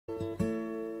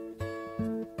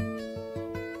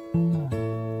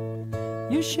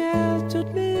You sheltered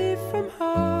me from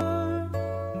harm,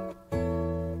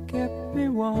 kept me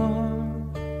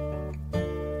warm,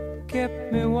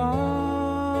 kept me warm.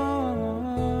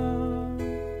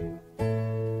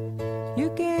 You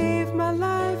gave my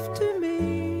life to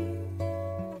me,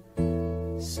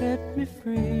 set me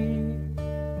free,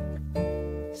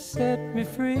 set me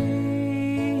free.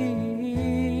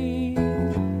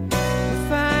 The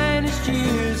finest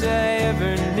years I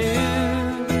ever knew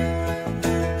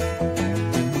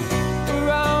were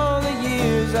all the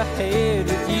years I had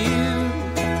with you.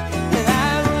 And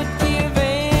I would give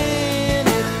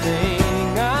anything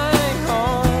I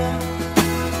own,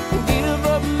 give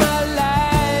up my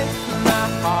life, my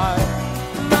heart,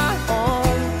 my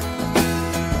home.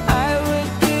 I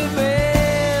would give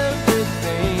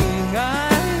everything I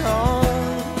own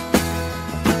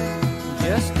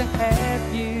just to have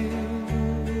you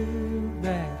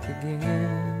back again.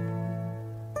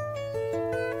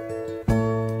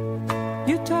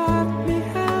 You taught me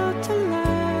how to love,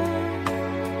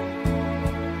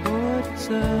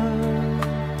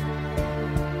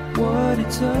 what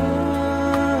it's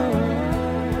up.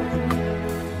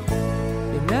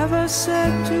 You never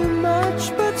said too much,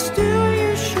 but still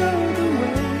you showed the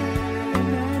way.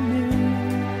 And I knew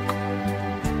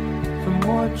from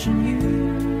watching you,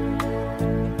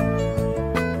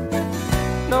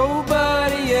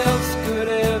 nobody else could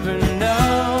ever know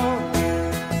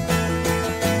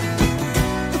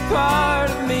the part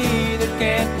of me that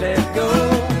can't let go.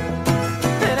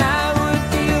 And I would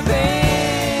give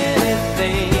anything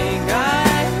I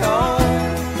own,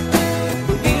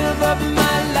 give up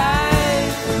my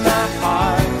life, my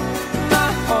heart, my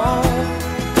home.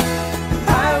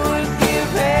 I would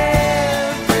give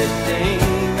everything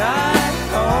I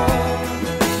own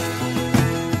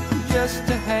just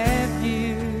to have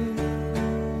you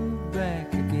back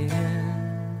again.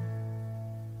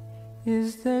 Is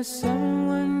there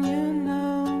someone you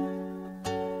know,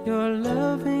 you're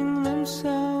loving them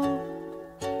so,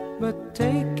 but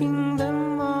taking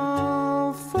them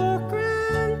all for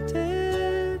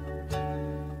granted?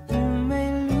 You may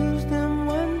lose them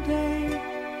one day,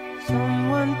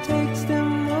 someone takes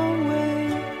them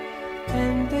away,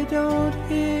 and they don't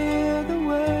hear the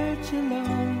words you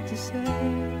long to say.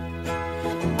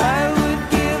 I would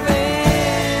give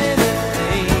anything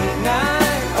I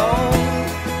own,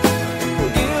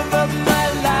 give up my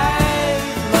life,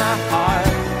 my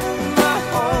heart, my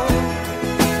home.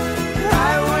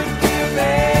 I would give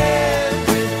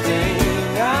everything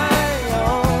I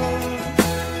own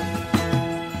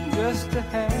just to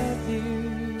have you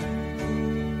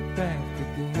back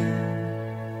again,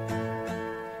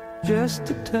 just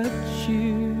to touch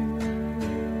you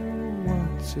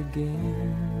once again.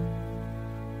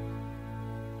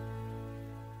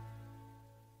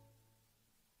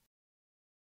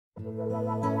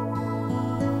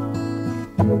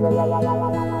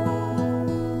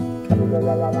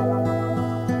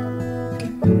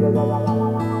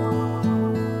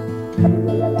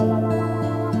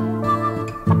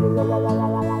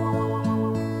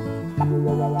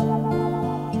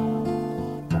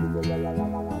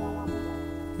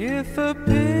 If a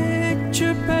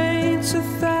picture paints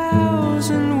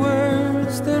 1,000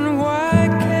 words, then why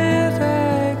can't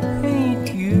I paint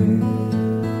you?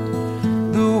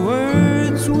 The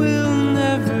words will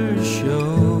never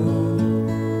show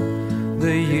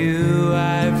the you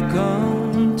I've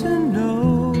come to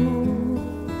know.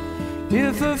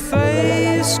 If a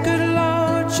face could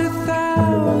launch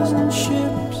 1,000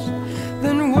 ships,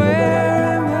 then where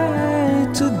am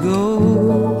I to go?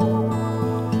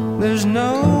 There's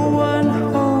no one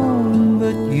home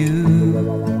but you.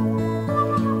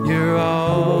 You're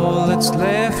all that's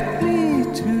left me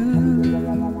to.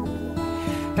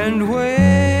 And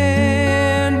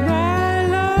when my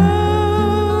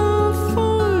love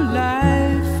for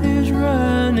life is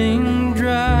running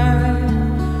dry,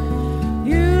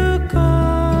 you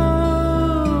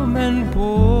come and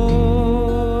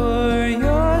pour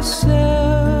yourself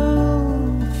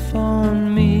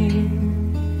on me.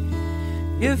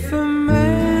 If a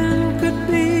man could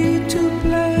be two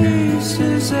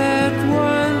places at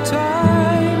one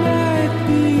time, I'd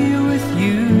be with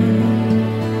you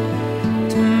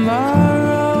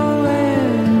tomorrow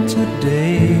and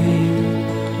today,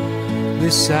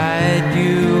 beside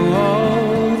you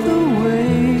all the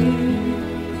way.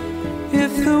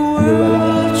 If the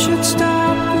world should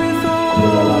stop with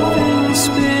all things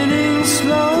spinning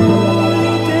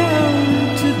slowly down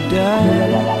to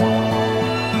die,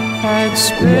 I'd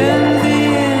spend the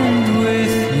end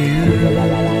with you.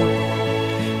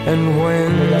 And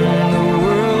when the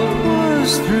world was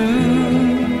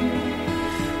through,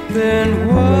 then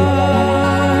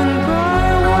one by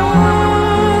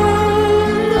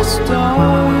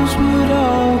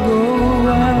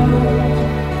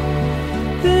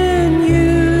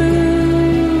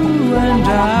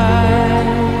I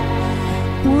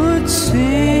would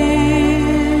simply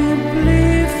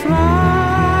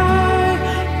fly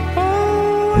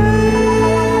away.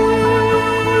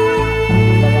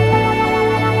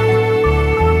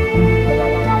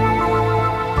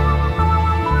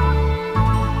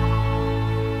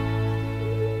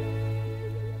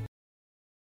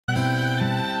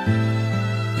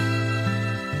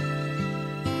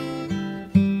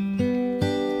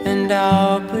 And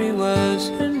Aubrey was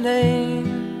her name,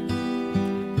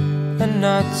 a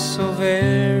not so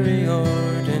very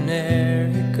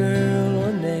ordinary girl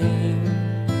or name,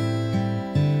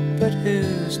 but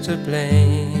who's to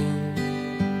blame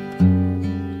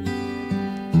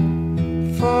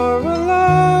for a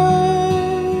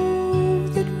love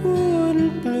that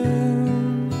wouldn't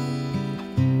bloom,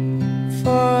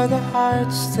 for the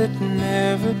hearts that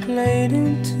never played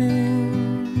in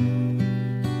tune,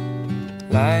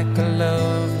 like a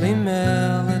lovely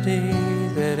melody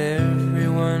that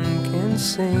everyone can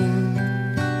sing.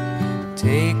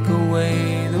 Take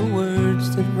away the words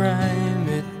that rhyme,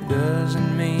 it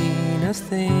doesn't mean a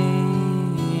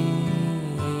thing.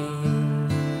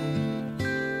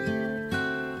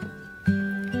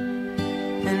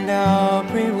 And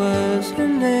Aubrey was her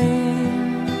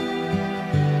name.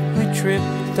 We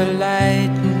tripped the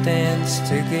light and danced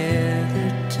together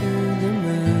to the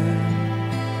moon.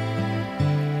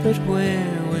 But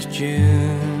where was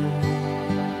June?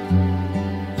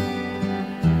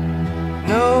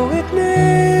 No, it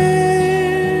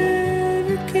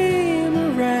never came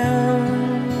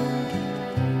around.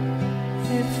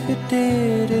 If it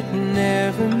did, it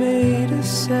never made a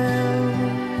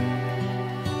sound.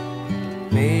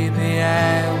 Maybe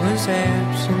I was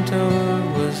absent or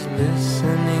was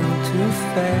listening too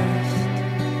fast,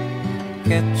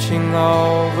 catching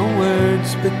all the words,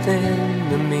 but then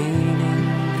the meaning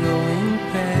going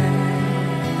past.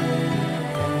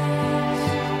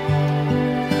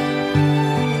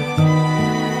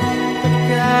 But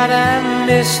God, I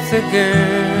miss the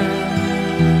girl,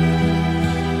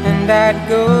 and I'd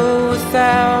go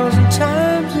 1,000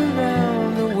 times around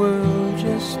the world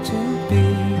just to be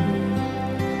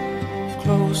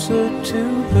closer to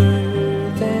her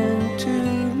than to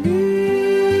me.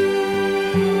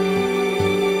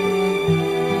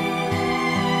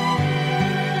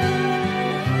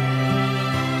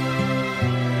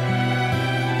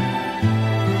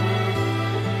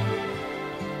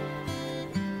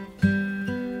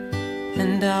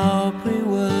 And Aubrey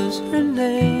was her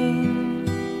name.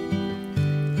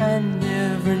 I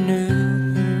never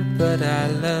knew her, but I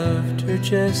loved her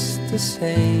just the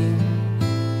same.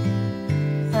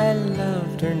 I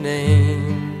loved her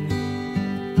name.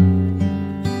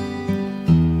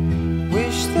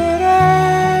 Wish that I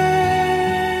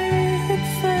had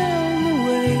found the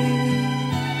way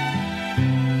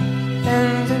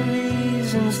and the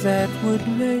reasons that would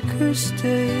make her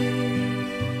stay.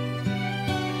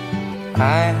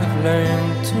 I have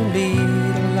learned to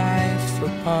lead a life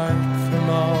apart from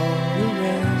all the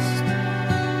rest.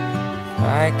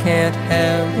 I can't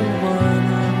have the one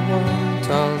I want,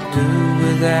 I'll do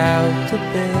without the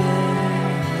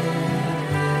best.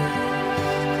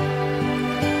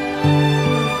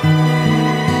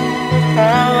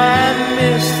 How I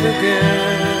miss the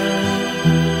girl,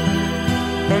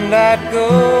 and I'd go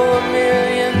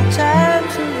 1,000,000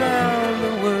 times around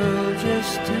the world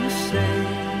just to say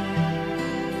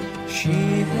she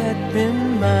had been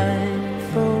mine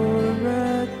for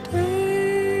a day.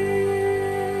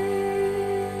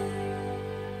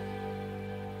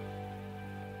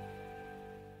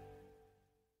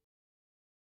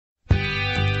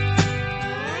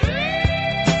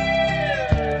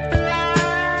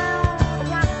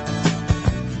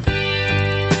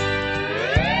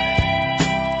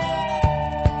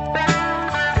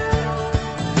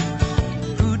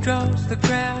 Who draws the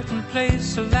crowd and plays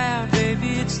so loud, baby?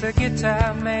 It's the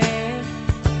guitar man.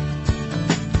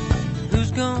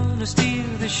 Who's gonna steal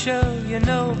the show? You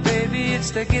know, baby,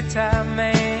 it's the guitar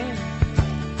man.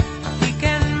 He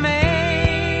can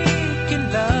make you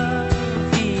love,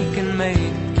 he can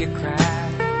make you cry.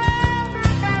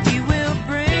 He will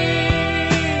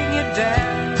bring you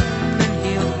down and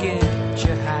he'll get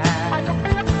you high.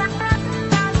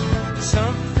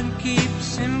 Something keeps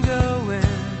him going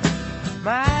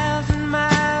miles and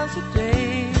miles a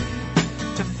day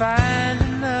to find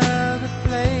another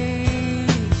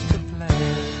place to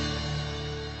play.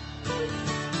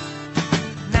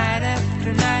 Night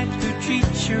after night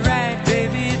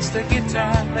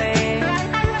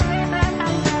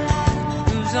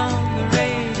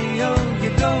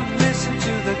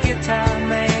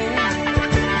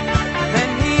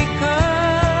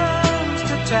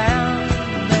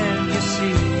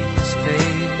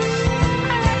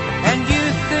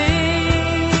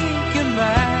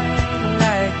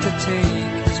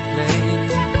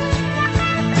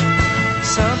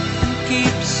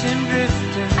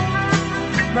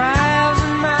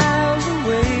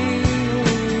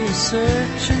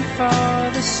searching for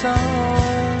the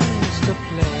songs to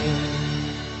play.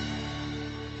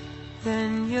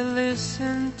 Then you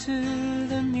listen to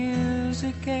the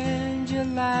music and you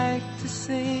like to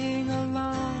sing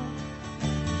along.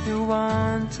 You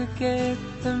want to get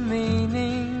the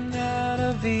meaning out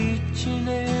of each and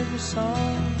every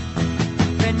song.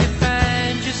 Then you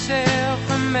find yourself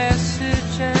a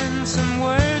message and some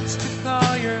words to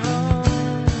call your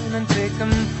own and take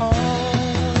them home.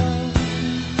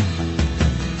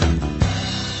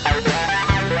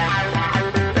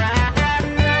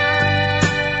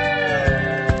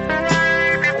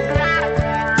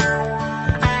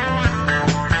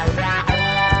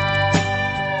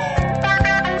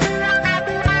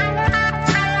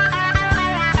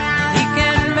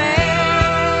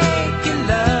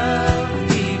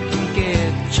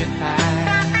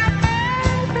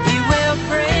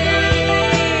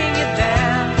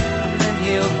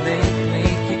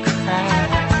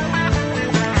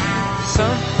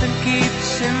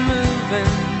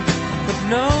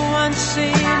 No one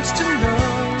seems to know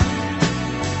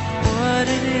what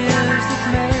it is that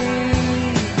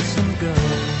makes them go.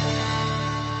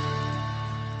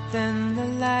 Then the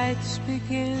lights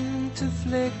begin to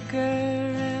flicker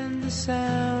and the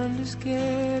sound is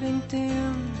getting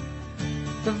dim.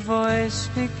 The voice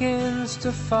begins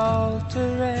to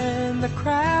falter and the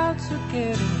crowds are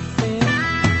getting thin.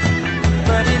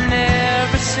 But he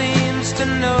never seems to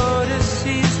notice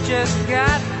he's just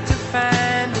got to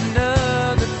find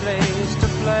another place to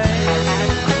play.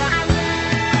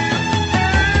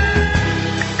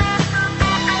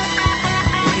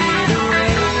 Get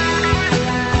away.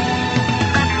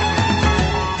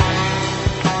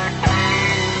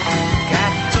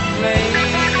 Got to play.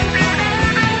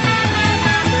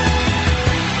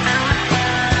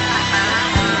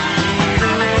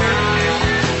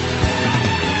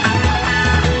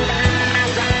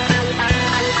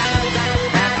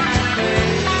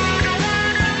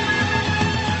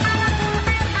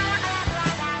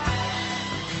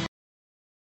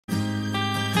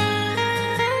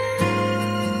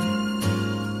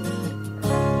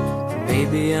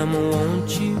 Baby, I'ma want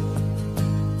you.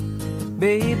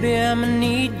 Baby, I'ma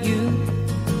need you.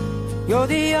 You're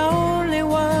the only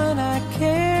one I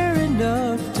care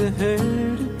enough to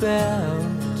hurt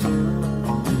about.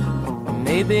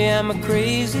 Maybe I'm a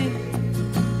crazy,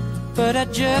 but I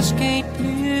just can't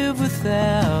live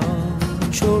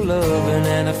without your loving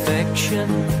and affection,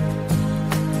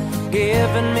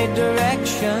 giving me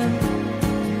direction,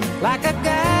 like a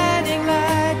guiding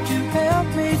light to help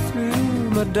me through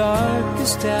my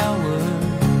darkest hour.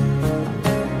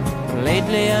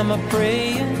 Lately I'm a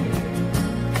praying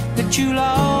that you'll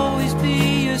always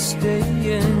be a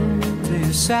staying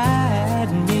beside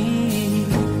me.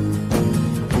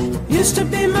 Used to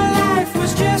be my life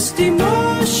was just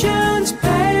emotions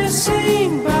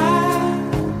passing by,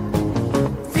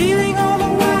 feeling all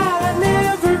the while I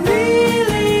never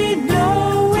really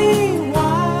knowing why.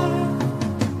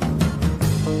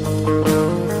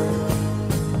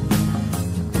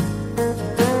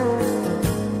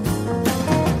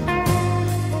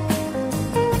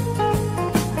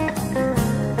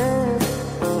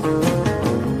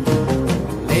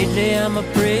 I'm a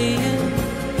praying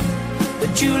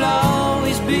that you'll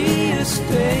always be a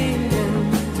staying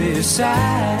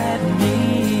beside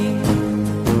me.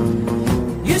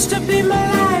 Used to be my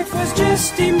life was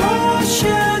just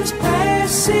emotions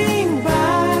passing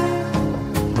by.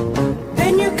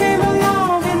 Then you came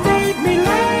along and made me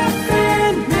laugh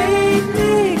and made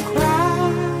me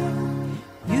cry.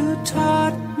 You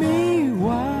taught me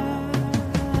why.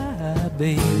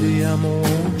 Baby, I'ma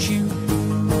want you.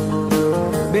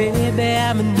 Baby,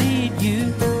 I'ma need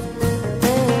you.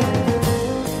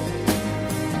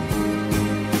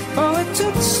 Oh, it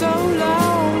took so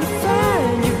long to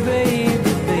find you,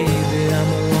 baby. Baby,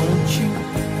 I'ma want you.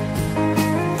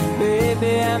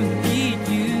 Baby, I'ma need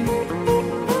you.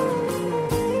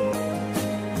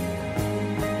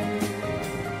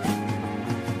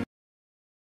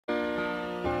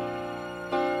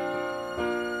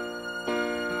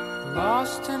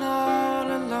 Lost and all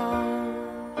alone,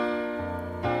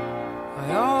 I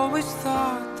always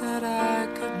thought that I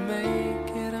could make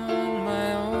it on my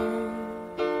own.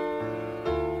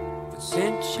 But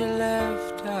since you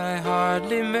left, I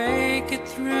hardly make it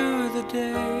through the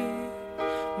day.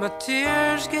 My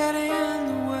tears get in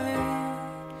the way,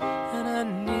 and I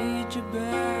need you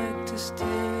back to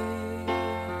stay.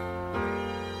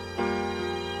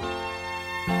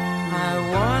 I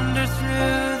wander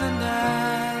through the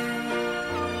night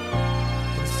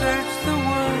and search the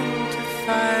world to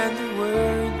find the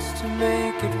words to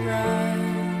make it right.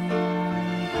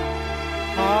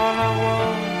 All I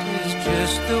want is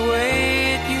just the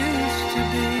way it used to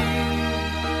be.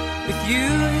 With you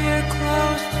here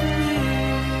close to me,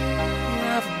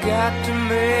 I've got to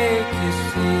make you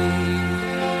see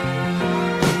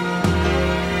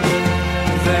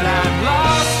that I'm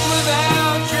lost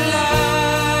without your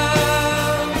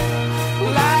love.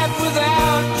 Life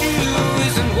without you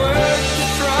isn't worth the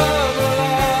trouble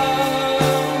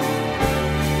of.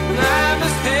 I'm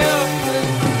as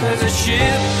helpless as a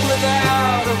ship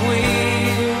without a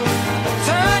wheel, a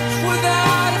touch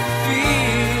without a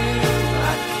feel.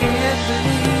 I can't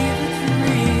believe it's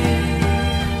real.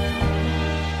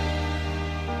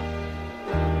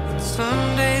 But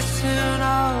someday soon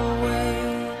I'll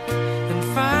wake and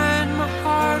find my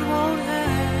heart won't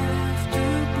have to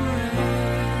break.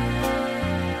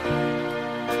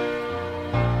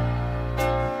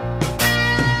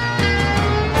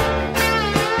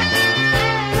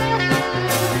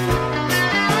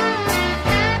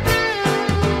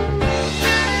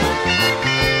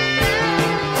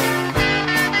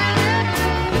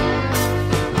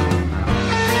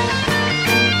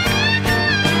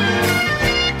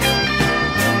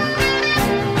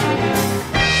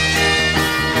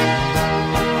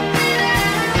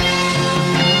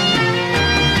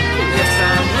 Yes,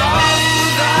 I'm lost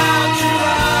without your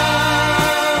love.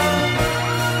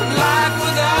 Life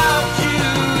without you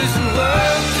isn't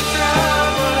worth the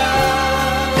trouble of.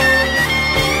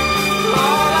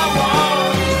 All I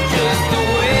want is just the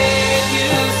way it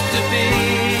used to be.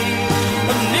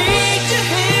 I need you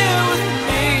here with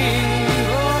me.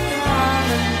 Oh,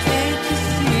 darling, can't you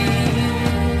see?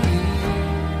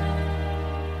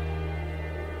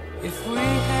 If we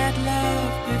had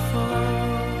love before,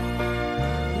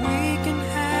 we can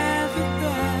have it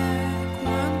back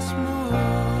once more.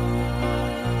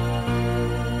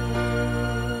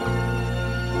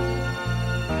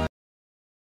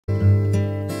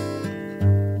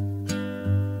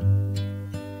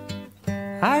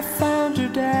 I found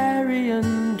her diary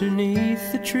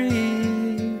underneath the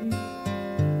tree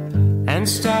and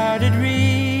started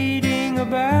reading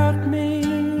about me.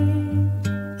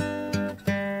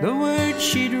 The words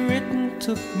she'd written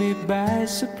took me by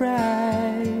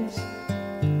surprise.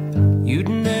 You'd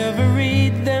never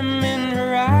read them in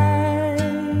her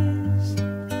eyes.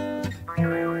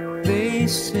 They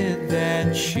said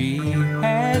that she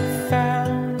had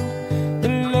found the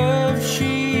love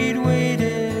she'd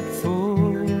waited for.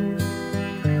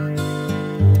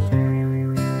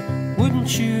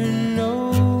 Wouldn't you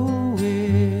know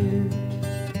it?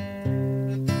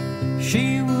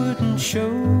 She wouldn't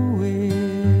show it.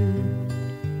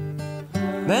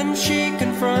 Then she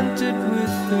confronted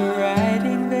with the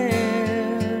writing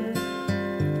there,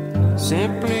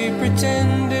 simply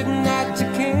pretended not to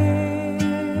care.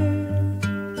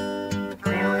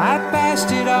 I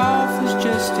passed it off as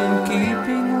just in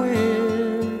keeping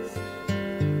with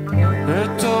her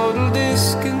total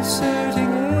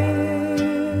disconcerting air.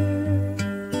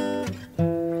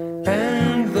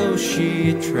 And though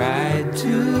she tried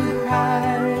to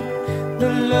hide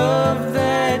the love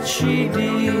that she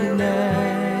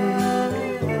denied,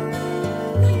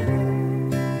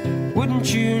 wouldn't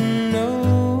you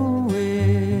know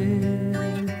it?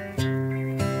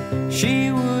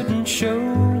 She wouldn't show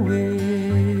it.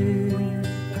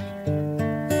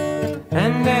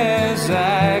 And as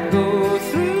I go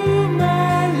through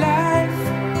my life,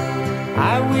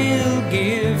 I will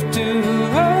give to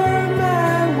her,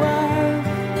 my wife,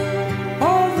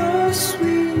 all the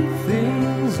sweet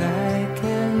things I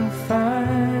can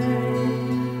find.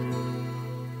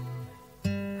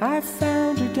 I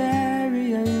found her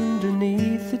diary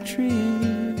underneath the tree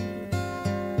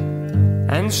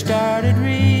and started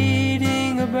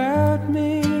reading about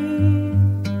me.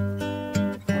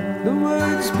 The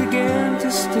words began to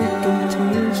stick and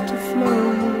tears to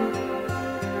flow.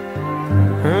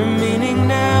 Her meaning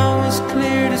now is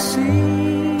clear to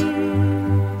see.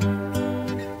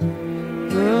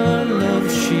 The love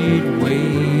she'd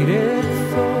waited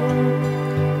for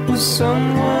was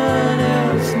someone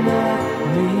else, not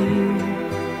me.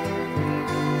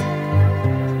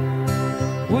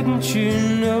 Wouldn't you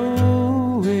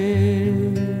know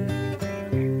it?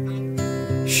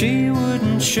 She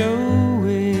wouldn't show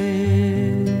it.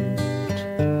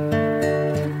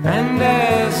 And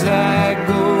as I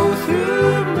go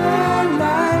through my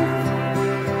life,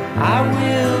 I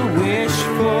will wish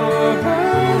for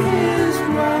her his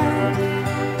wife,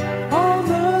 all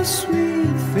the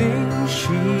sweet things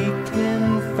she can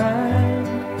find,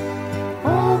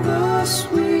 all the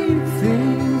sweet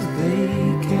things they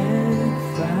can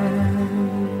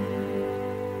find.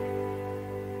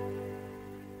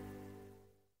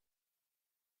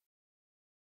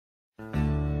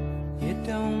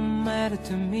 matter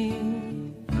to me.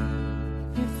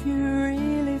 If you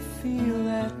really feel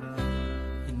that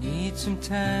you need some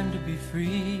time to be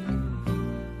free,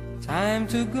 time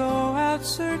to go out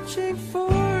searching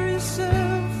for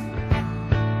yourself,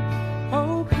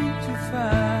 hoping to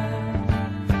find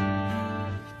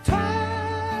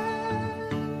time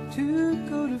to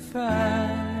go to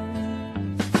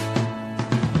find.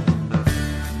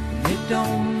 It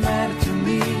don't matter to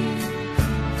me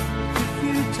if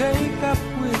you take up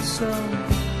with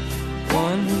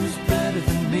someone who's better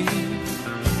than me,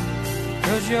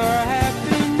 'cause your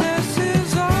happiness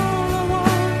is all I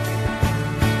want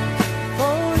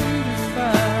for you to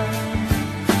find.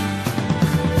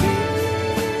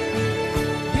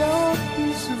 Your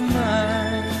peace of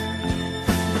mind.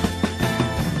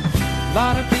 A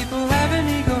lot of people have an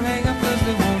ego hang up 'cause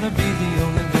they wanna be the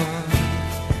only one.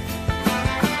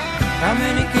 How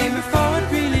many came before, it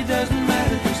really doesn't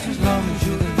matter, just as long as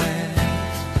you're the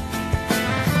last.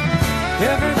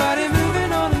 Everybody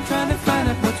moving on and trying to find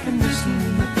out what's been missing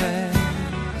in the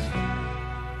past.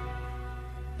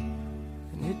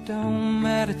 And it don't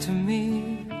matter to me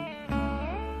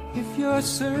if your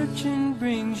searching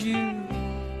brings you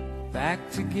back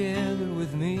together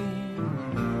with me,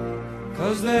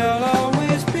 'cause there'll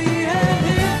always be an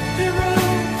empty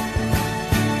room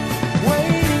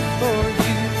waiting for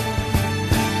you,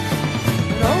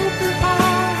 an open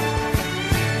heart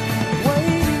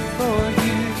waiting for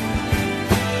you.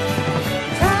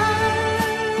 Time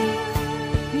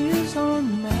is on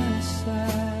my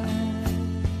side,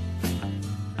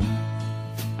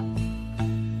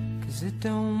 'cause it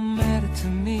don't matter to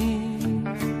me.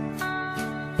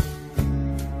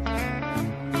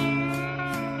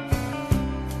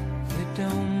 It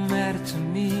don't matter to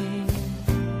me.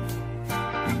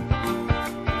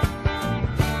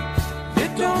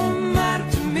 It don't matter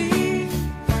to me.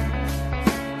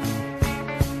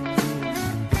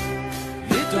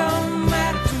 It don't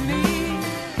matter to me.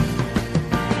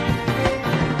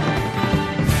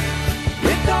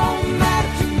 It don't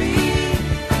matter to me.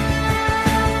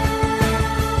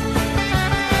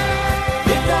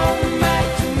 It don't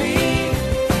matter to me,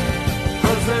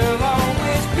 'cause there'll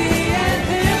always be an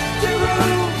empty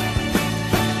room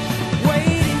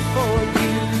waiting for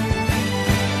you,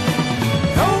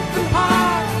 an open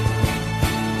heart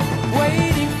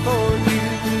waiting for you.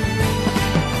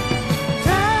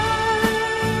 Time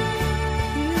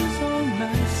is on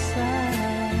my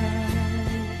side,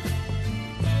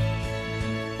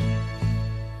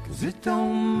 'cause it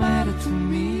don't matter to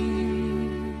me.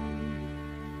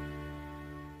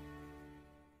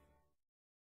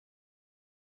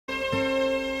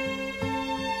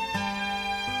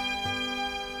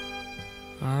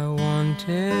 I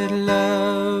wanted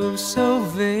love so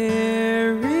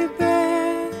very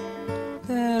bad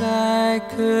that I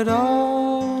could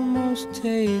almost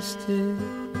taste it,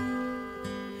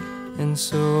 and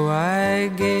so I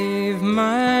gave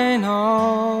mine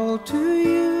all to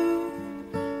you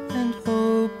and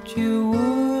hoped you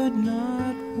would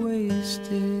not waste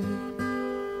it.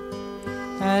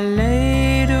 I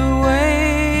laid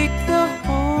awake the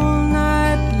whole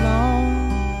night long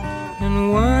and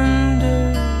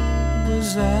wondered, was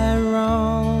I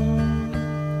wrong?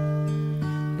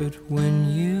 But when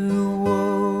you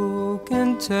woke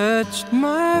and touched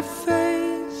my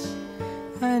face,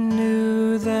 I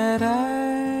knew that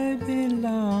I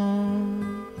belonged,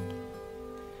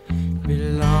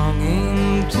 belonging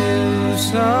to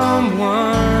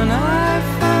someone I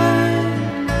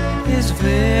find is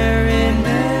very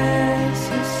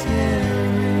necessary.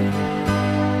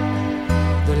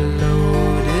 The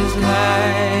load is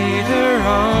lighter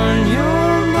on your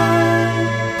mind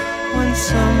when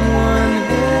someone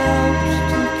helps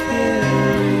to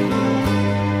carry.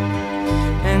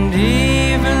 And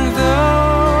even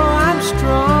though I'm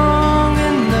strong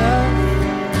enough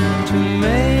to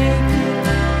make it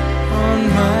on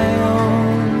my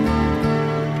own,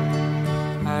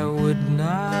 I would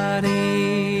not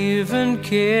even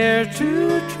care to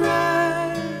try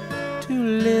to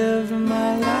live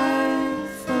my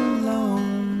life alone.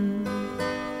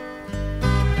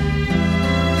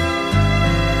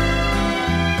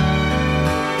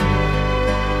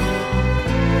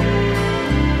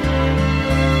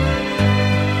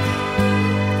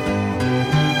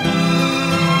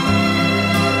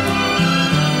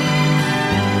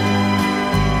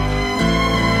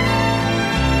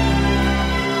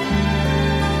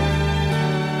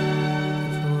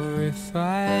 For if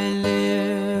I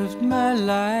lived my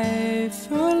life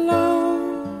alone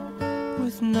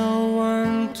with no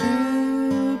one to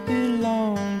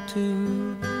belong to,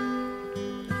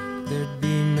 there'd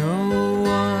be no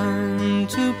one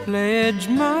to pledge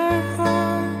my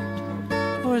heart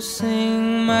or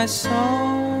sing my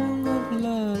song of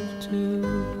love to.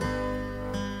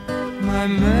 My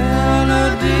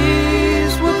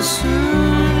melodies would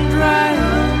soon dry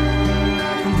up,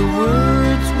 and the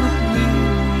words would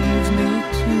leave me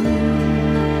too.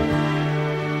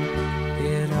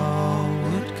 It all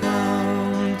would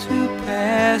come to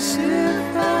pass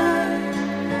if I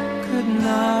could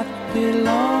not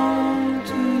belong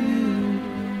to you.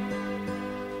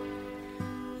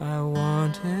 I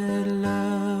wanted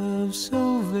love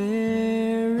so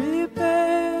very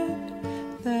bad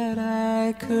that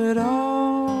I could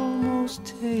almost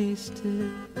taste it.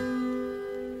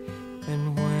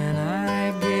 And when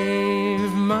I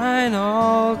gave mine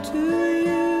all to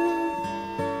you,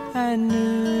 I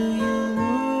knew you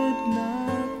would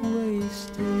not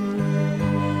waste it.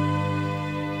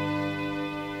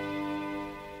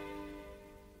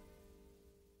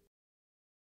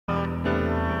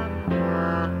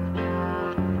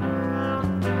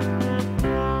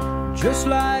 Just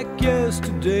like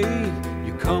yesterday,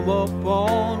 you come up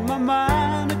on my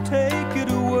mind to take it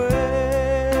away.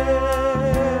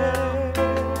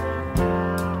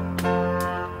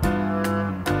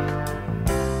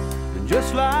 And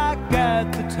just like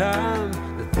at the time,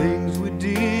 the things we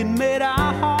did made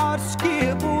our hearts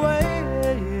skip away.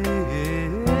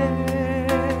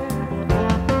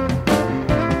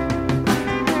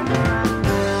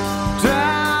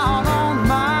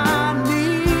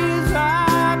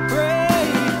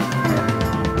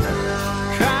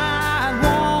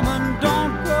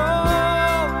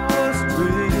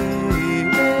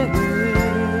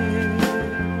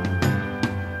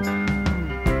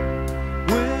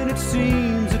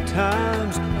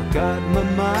 Got my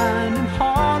mind and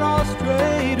heart all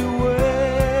straight away.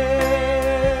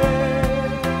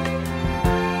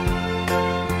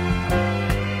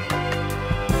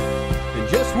 And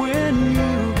just when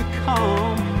you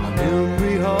become a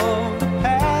memory of the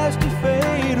past, you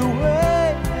fade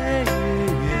away.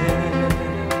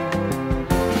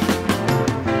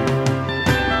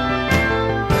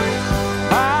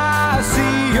 I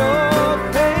see your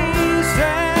face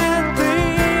and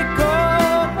think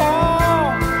of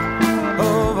all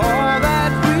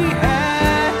that we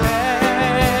had,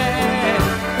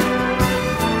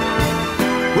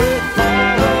 with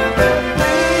all of the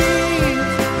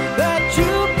things that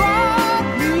you brought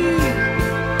me.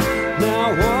 Now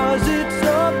was it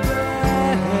so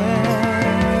bad?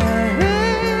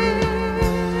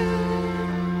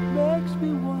 Makes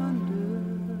me wonder.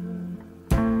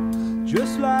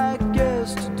 Just like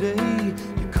yesterday,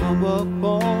 you come up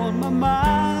on my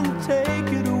mind,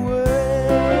 take it away.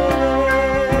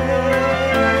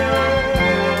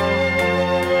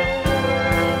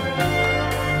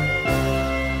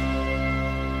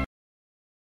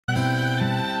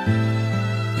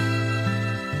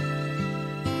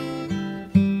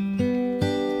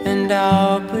 And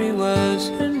Aubrey was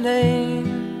her name,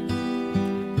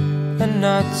 a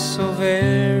not so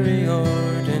very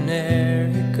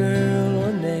ordinary girl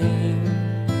or name.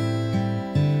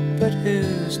 But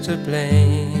who's to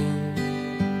blame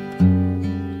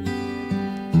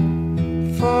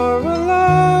for a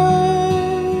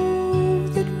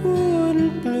love that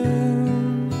wouldn't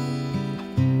bloom,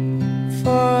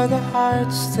 for the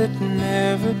hearts that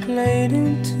never played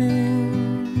in tune?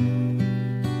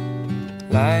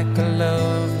 Like a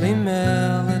lovely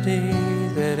melody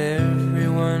that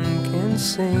everyone can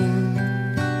sing,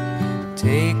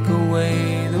 take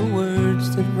away the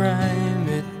words that rhyme,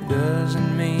 it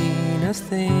doesn't mean a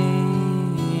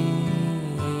thing.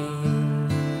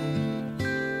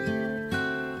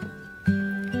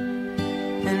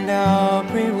 And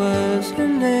Aubrey was her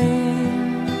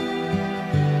name.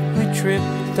 We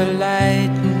tripped the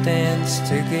light and danced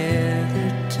together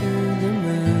to the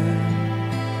moon.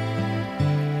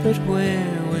 But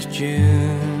where was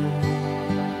June?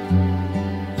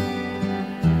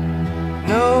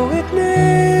 No, it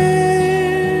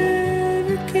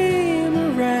never came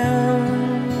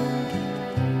around.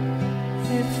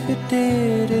 If it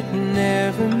did, it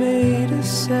never made a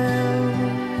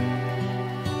sound.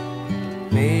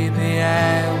 Maybe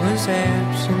I was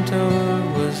absent or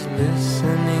was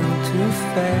listening too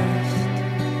fast,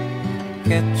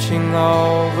 catching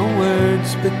all the words,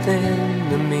 but then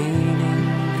the meaning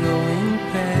going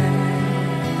past.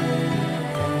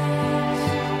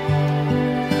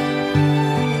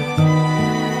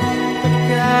 But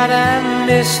God, I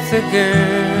miss the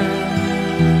girl,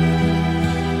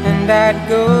 and I'd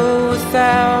go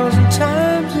 1,000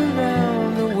 times around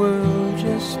the world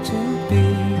just to be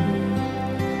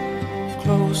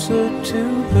closer to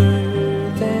her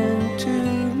than to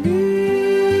me.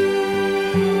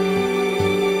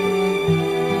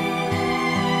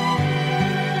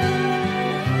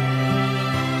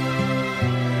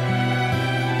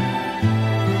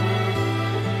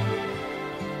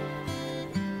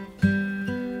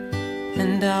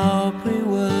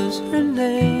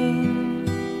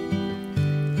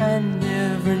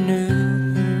 never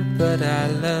knew her, but I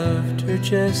loved her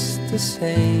just the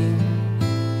same.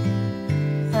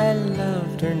 I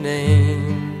loved her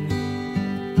name.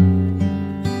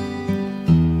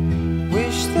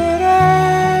 Wish that I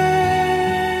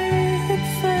had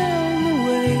found the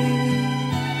way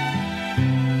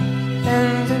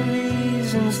and the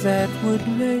reasons that would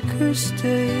make her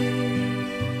stay.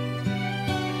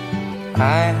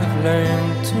 I have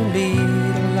learned to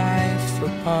lead a life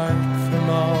apart from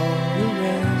all the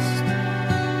rest.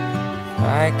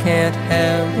 I can't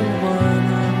have the one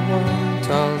I want,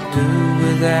 I'll do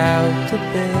without the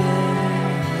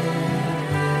best.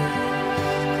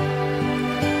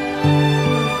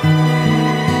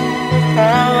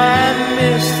 How I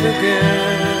miss the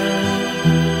girl,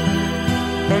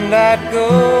 and I'd go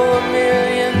a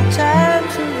million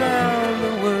times around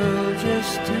the world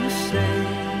just to say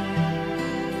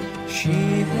she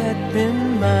had been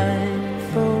mine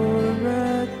for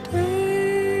a day.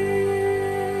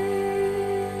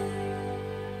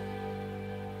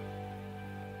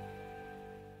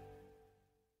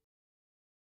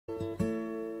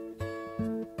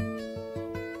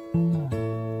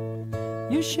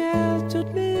 You sheltered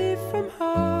me from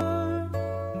harm,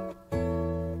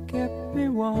 kept me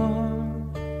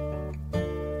warm,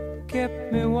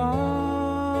 kept me warm.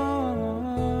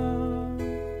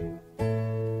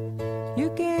 You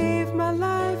gave my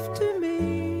life to me,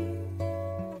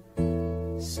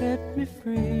 set me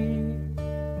free,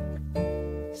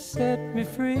 set me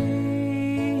free.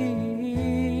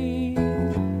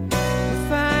 The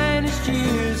finest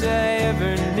years I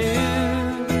ever knew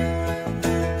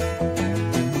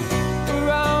were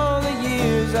all the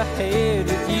years I had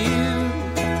with you.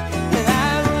 And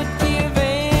I would give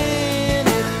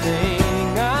anything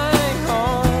I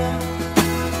own,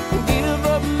 give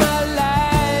up my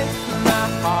life, my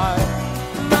heart,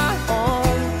 my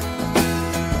home.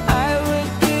 I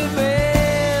would give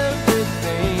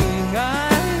everything I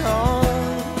own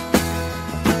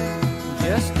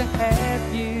just to have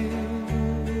you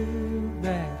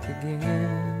back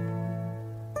again.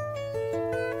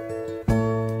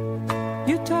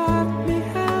 You taught me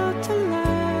how to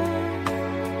love,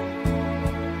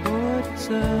 what it's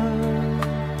up,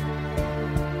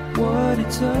 what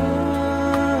it's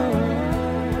up.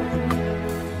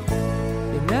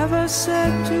 You never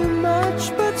said too much,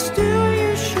 but still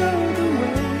you showed the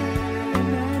way.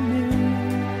 And I knew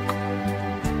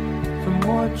from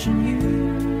watching you,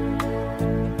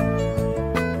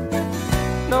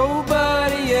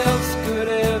 nobody else could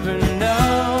ever know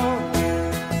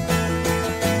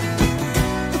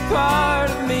the part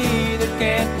of me that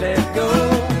can't let go.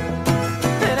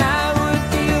 And I would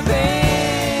give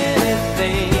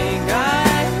anything I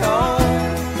own,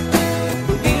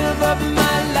 give up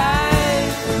my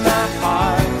life, my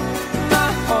heart, my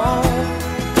home.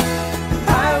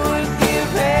 I would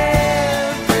give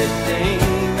everything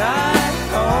I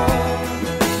own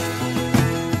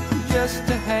just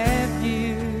to have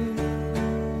you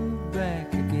back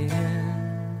again.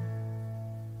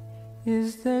 Is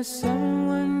there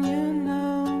someone you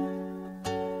know,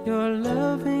 you're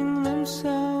loving them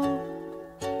so,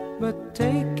 but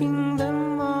taking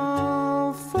them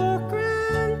all for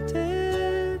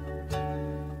granted?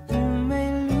 You may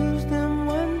lose them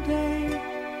one day,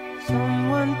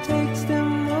 someone takes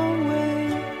them away,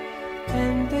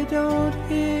 and they don't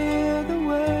hear the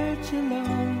words you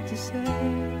long to say.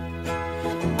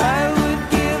 I would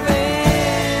give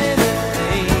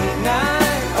anything I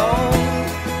own,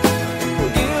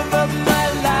 give up my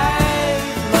life,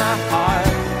 my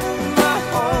heart, my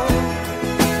home.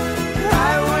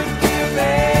 I would give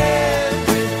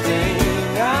everything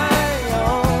I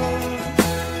own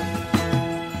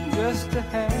just to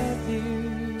have you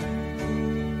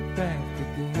back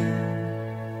again,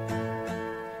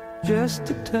 just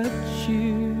to touch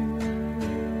you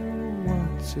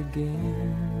once again.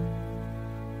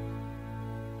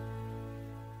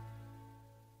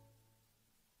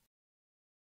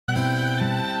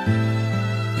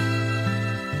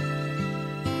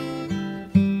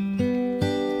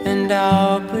 And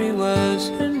Aubrey was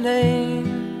her name,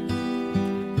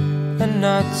 a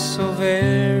not so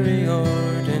very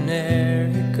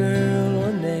ordinary girl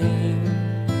or name,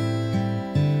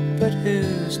 but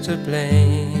who's to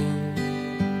blame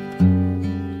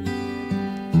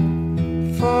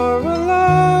for a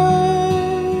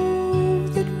love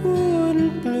that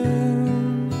wouldn't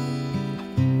bloom,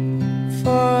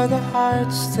 for the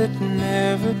hearts that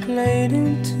never played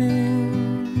in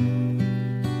tune,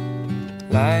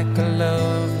 like a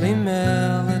lovely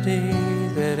melody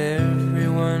that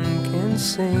everyone can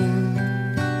sing.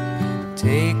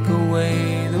 Take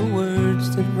away the words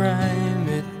that rhyme,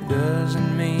 it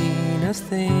doesn't mean a a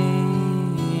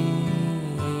thing.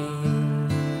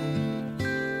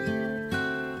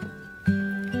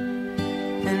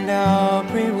 And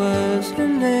Aubrey was her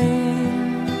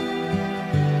name.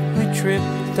 We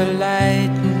tripped the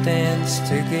light and danced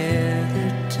together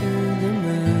to the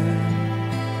moon.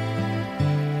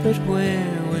 But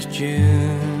where was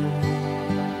June?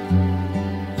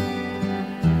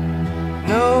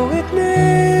 No, it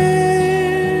never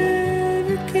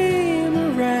came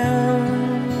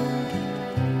around.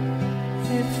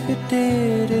 If it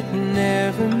did, it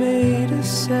never made a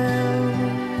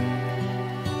sound.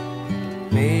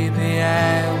 Maybe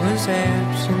I was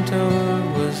absent or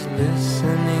was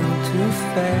listening too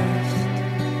fast,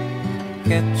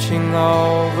 catching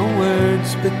all the words,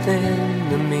 but then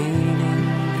the meaning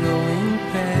going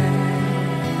past.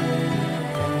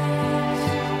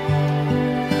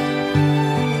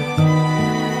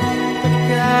 But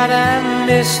God, I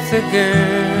missed the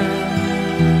girl,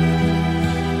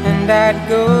 and I'd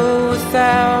go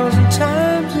 1,000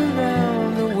 times around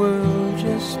the world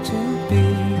just to be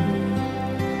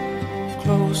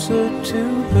closer to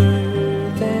her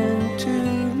than to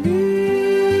me.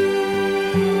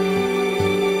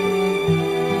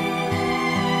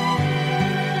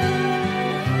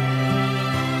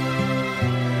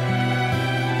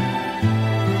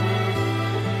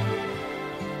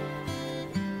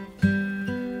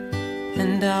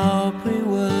 And Aubrey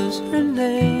was her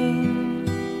name.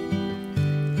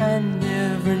 I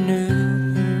never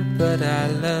knew her, but I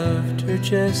loved her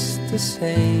just the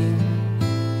same.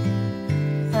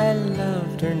 I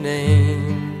loved her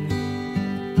name.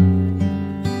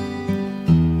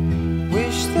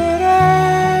 Wish that I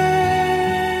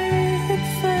had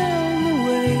found the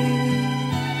way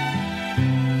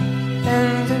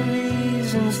and the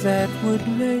reasons that would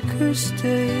make her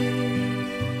stay.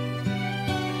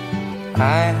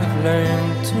 I have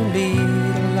learned to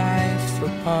lead a life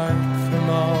apart from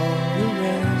all the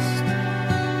rest.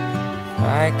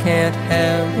 I can't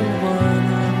have the one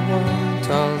I want,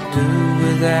 I'll do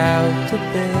without the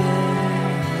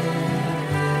best.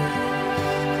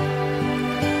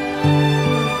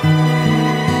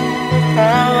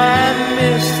 How I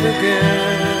miss the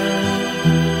girl,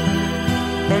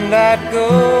 and I'd go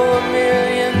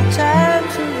 1,000,000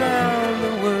 times around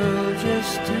the world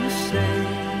just to say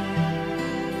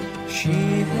she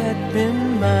had been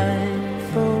mine.